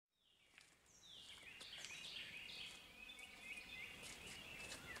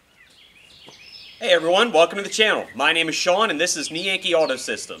Hey everyone, welcome to the channel. My name is Sean and this is Yankee Auto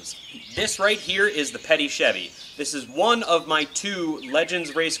Systems. This right here is the Petty Chevy. This is one of my two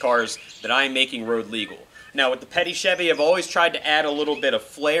Legends race cars that I am making road legal. Now with the Petty Chevy, I've always tried to add a little bit of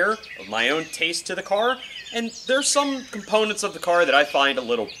flair, of my own taste to the car, and there's some components of the car that I find a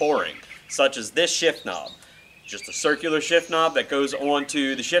little boring, such as this shift knob. Just a circular shift knob that goes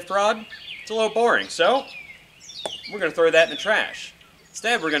onto the shift rod. It's a little boring, so we're going to throw that in the trash.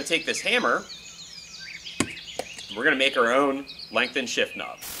 Instead, we're going to take this hammer. We're going to make our own lengthened shift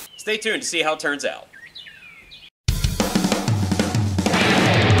knob. Stay tuned to see how it turns out.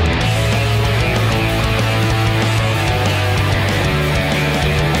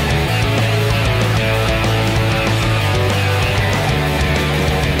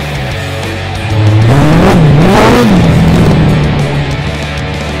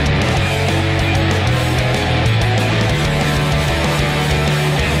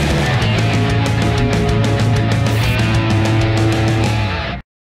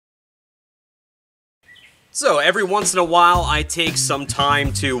 So every once in a while I take some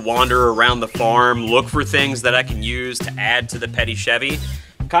time to wander around the farm, look for things that I can use to add to the Petty Chevy.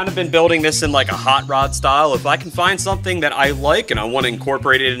 Kind of been building this in like a hot rod style. If I can find something that I like and I want to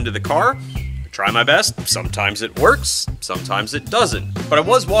incorporate it into the car, I try my best. Sometimes it works, sometimes it doesn't. But I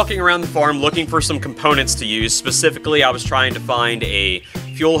was walking around the farm looking for some components to use. Specifically, I was trying to find a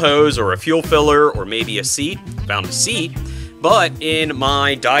fuel hose or a fuel filler or maybe a seat. Found a seat. But in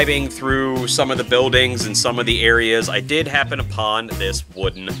my diving through some of the buildings and some of the areas, I did happen upon this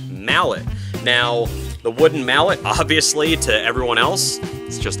wooden mallet. Now, the wooden mallet, obviously, to everyone else,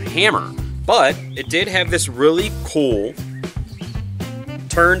 it's just a hammer. But it did have this really cool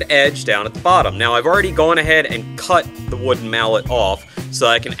turned edge down at the bottom. Now, I've already gone ahead and cut the wooden mallet off so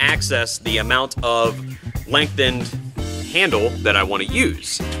I can access the amount of lengthened handle that I want to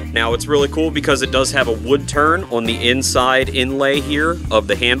use. Now it's really cool because it does have a wood turn on the inside inlay here of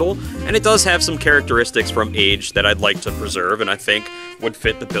the handle, and it does have some characteristics from age that I'd like to preserve and I think would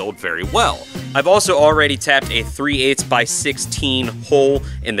fit the build very well. I've also already tapped a 3/8 by 16 hole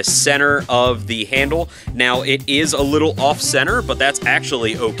in the center of the handle. Now it is a little off center, but that's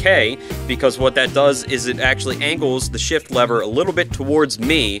actually okay because what that does is it actually angles the shift lever a little bit towards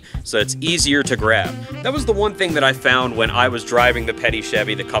me so it's easier to grab. That was the one thing that I found when I was driving the Petty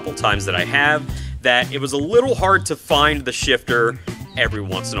Chevy the couple times that I have, that it was a little hard to find the shifter every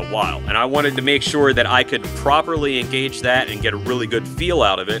once in a while, and I wanted to make sure that I could properly engage that and get a really good feel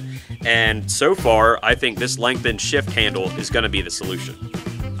out of it, and so far I think this lengthened shift handle is going to be the solution.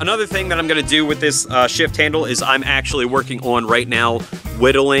 Another thing that I'm going to do with this shift handle is I'm actually working on right now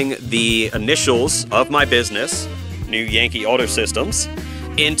whittling the initials of my business, New Yankee Auto Systems,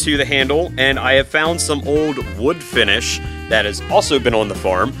 into the handle, and I have found some old wood finish that has also been on the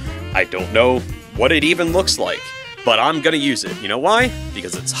farm. I don't know what it even looks like, but I'm gonna use it. You know why?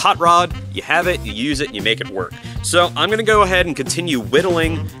 Because it's hot rod, you have it, you use it, you make it work. So I'm gonna go ahead and continue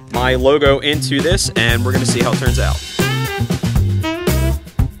whittling my logo into this, and we're gonna see how it turns out.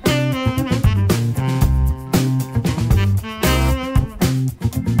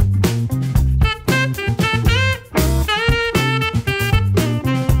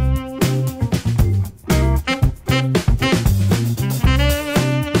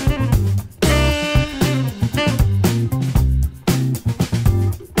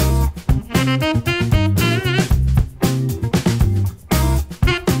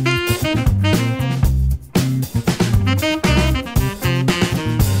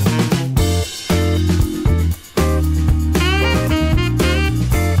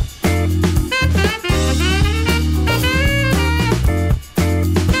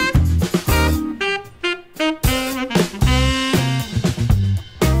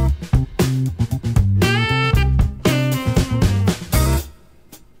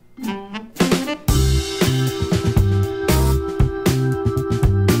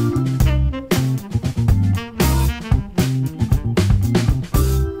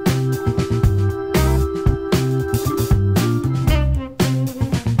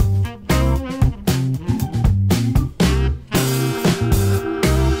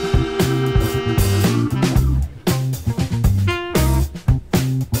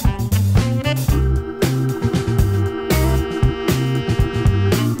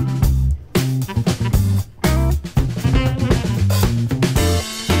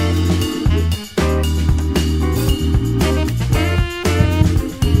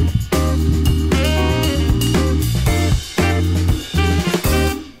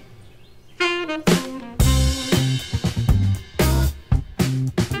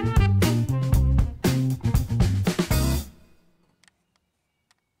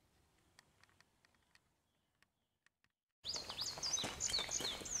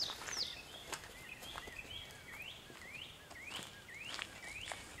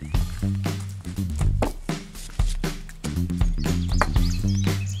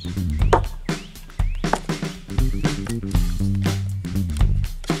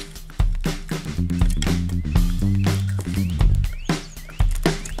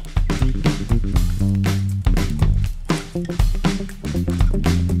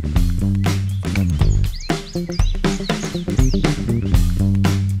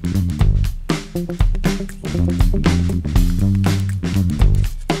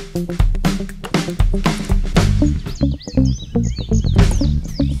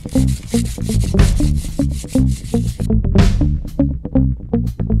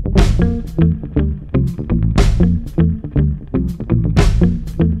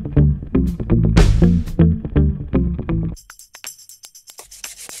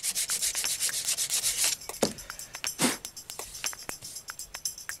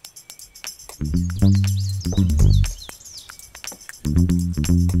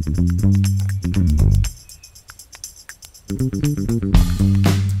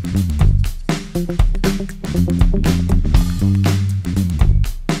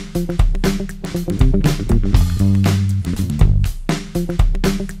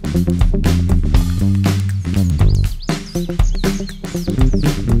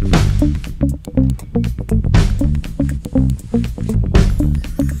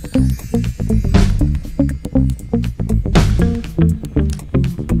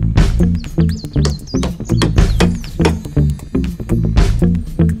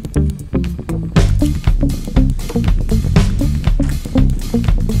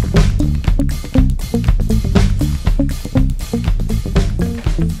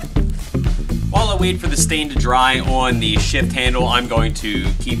 Wait for the stain to dry on the shift handle, I'm going to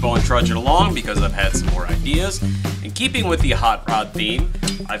keep on trudging along because I've had some more ideas. In keeping with the hot rod theme,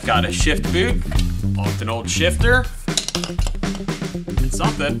 I've got a shift boot off an old shifter. It's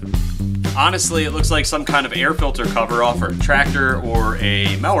something. Honestly, it looks like some kind of air filter cover off a tractor or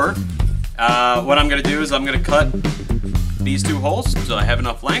a mower. What I'm going to do is I'm going to cut these two holes so I have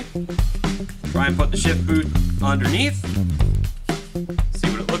enough length. Try and put the shift boot underneath. See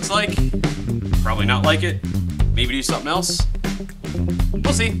what it looks like. Probably not like it. Maybe do something else.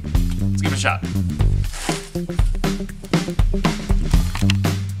 We'll see. Let's give it a shot.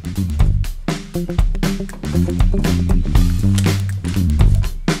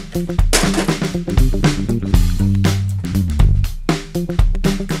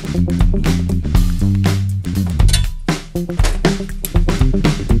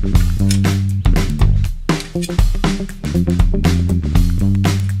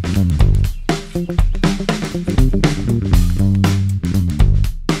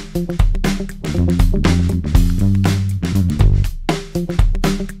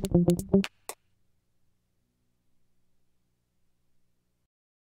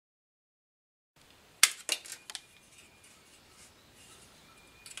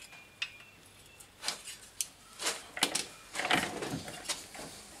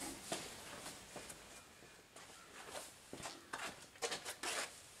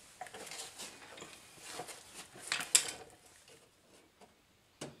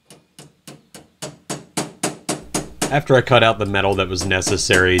 After I cut out the metal that was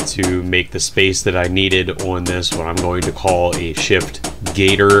necessary to make the space that I needed on this, what I'm going to call a shift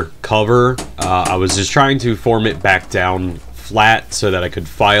gator cover, I was just trying to form it back down flat so that I could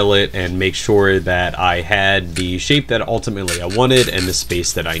file it and make sure that I had the shape that ultimately I wanted and the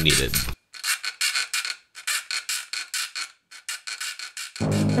space that I needed.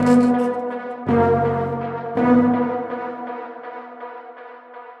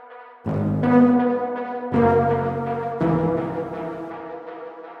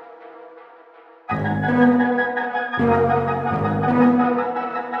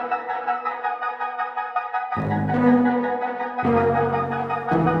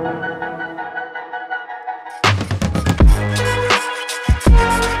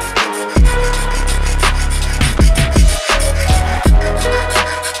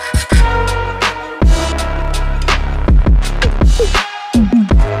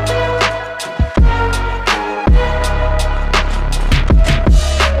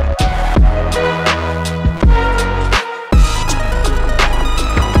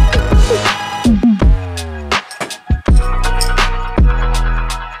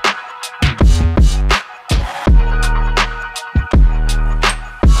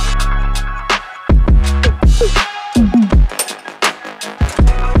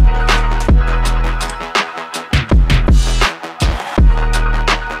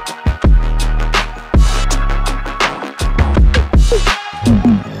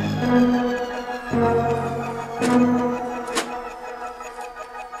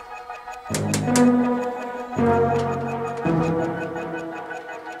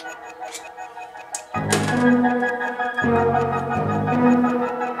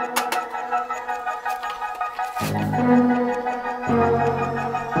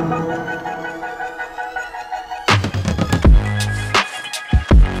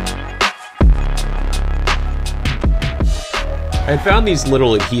 I found these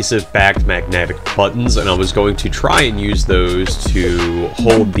little adhesive-backed magnetic buttons, and I was going to try and use those to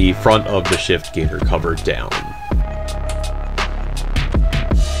hold the front of the shift gaiter cover down.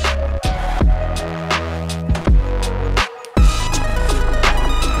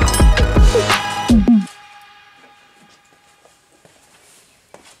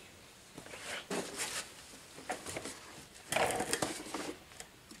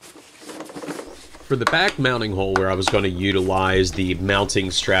 For the back mounting hole where I was going to utilize the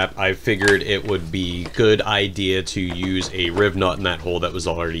mounting strap, I figured it would be a good idea to use a riv nut in that hole that was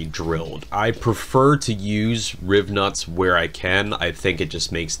already drilled. I prefer to use riv nuts where I can. I think it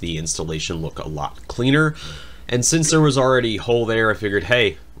just makes the installation look a lot cleaner. And since there was already a hole there, I figured,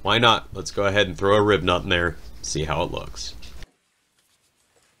 hey, why not? Let's go ahead and throw a riv nut in there, see how it looks.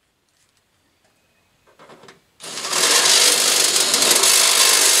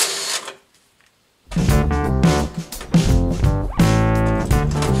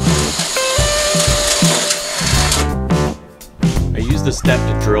 The step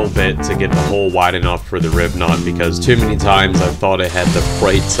to drill bit to get the hole wide enough for the riv nut, because too many times I thought I had the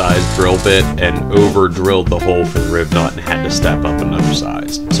right size drill bit and over drilled the hole for the riv nut and had to step up another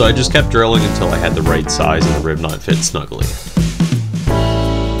size. So I just kept drilling until I had the right size and the riv nut fit snugly.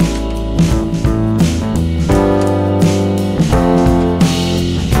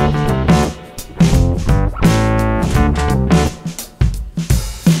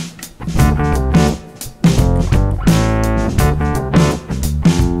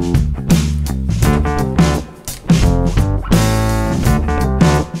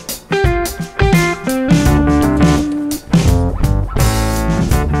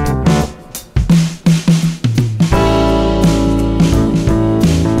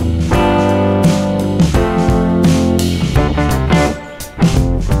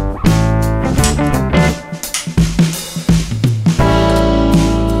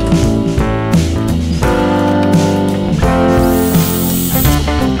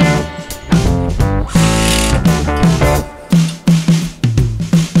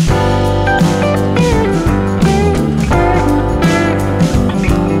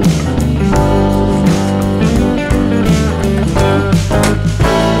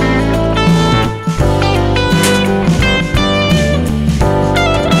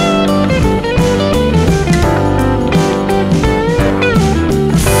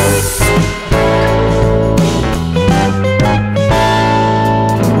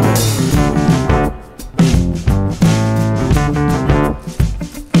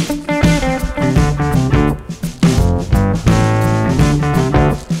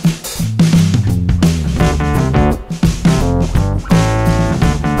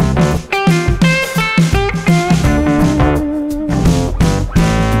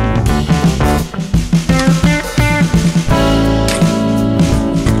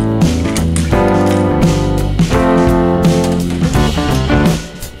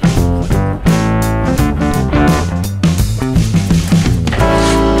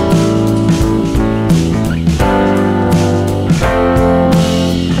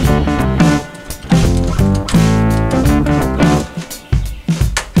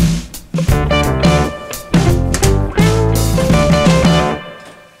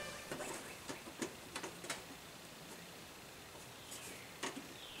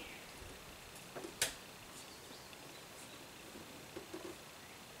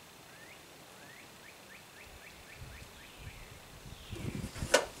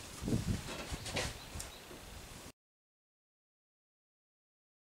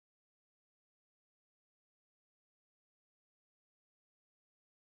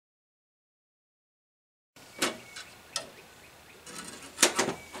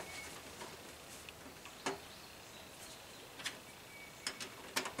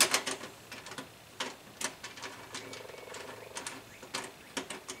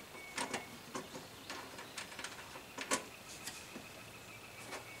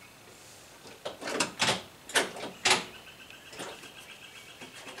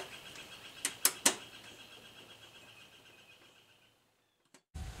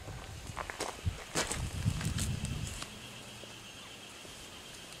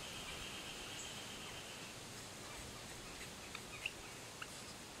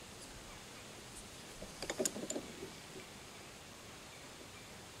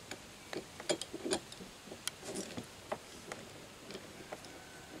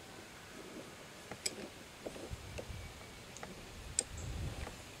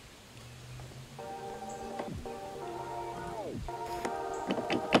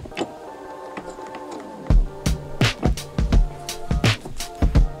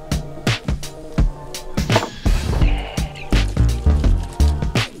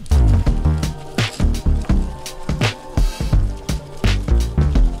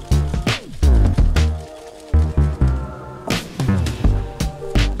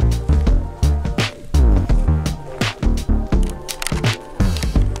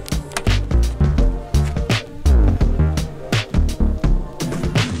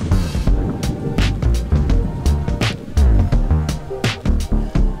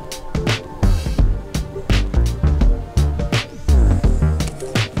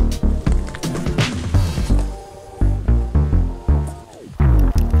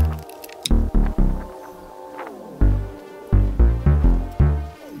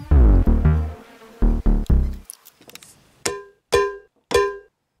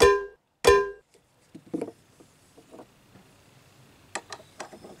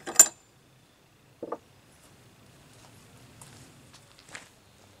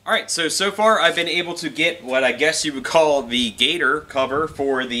 Alright, so far I've been able to get what I guess you would call the gator cover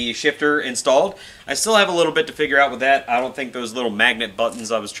for the shifter installed. I still have a little bit to figure out with that. I don't think those little magnet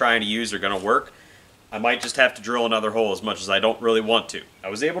buttons I was trying to use are going to work. I might just have to drill another hole as much as I don't really want to. I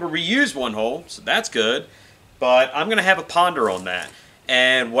was able to reuse one hole, so that's good. But I'm going to have a ponder on that.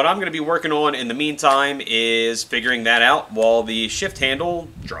 And what I'm going to be working on in the meantime is figuring that out while the shift handle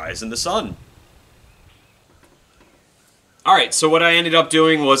dries in the sun. Alright, so what I ended up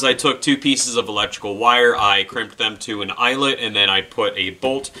doing was I took 2 pieces of electrical wire, I crimped them to an eyelet, and then I put a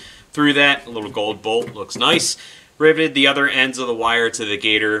bolt through that, a little gold bolt, looks nice. Riveted the other ends of the wire to the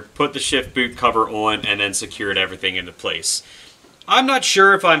gator, put the shift boot cover on, and then secured everything into place. I'm not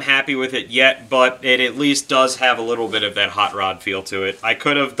sure if I'm happy with it yet, but it at least does have a little bit of that hot rod feel to it. I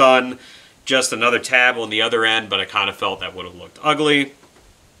could have done just another tab on the other end, but I kind of felt that would have looked ugly.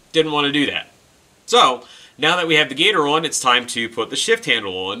 Didn't want to do that. So, now that we have the gator on, it's time to put the shift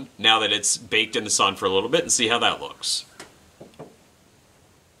handle on, now that it's baked in the sun for a little bit, and see how that looks.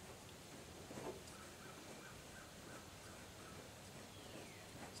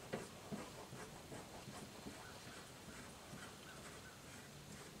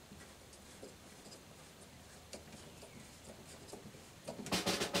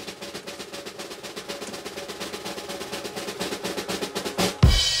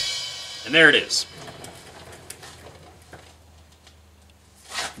 And there it is.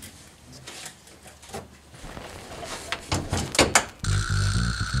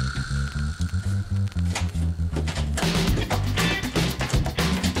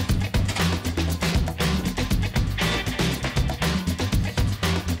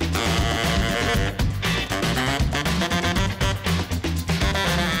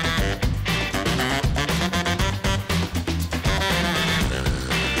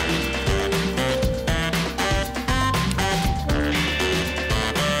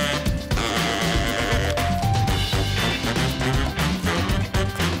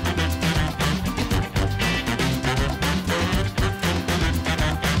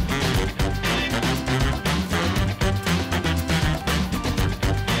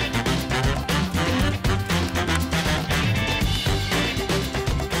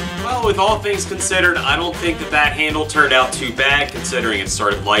 With all things considered, I don't think that handle turned out too bad, considering it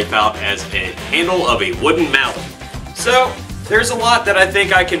started life out as a handle of a wooden mallet. So, there's a lot that I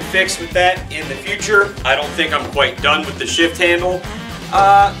think I can fix with that in the future. I don't think I'm quite done with the shift handle.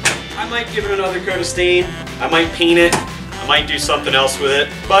 I might give it another coat of stain, I might paint it, I might do something else with it,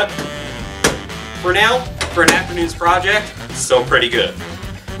 but for now, for an afternoon's project, it's still pretty good.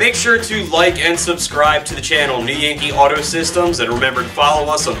 Make sure to like and subscribe to the channel New Yankee Auto Systems, and remember to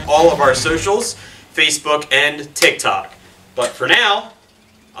follow us on all of our socials, Facebook and TikTok. But for now,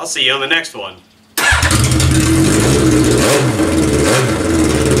 I'll see you on the next one.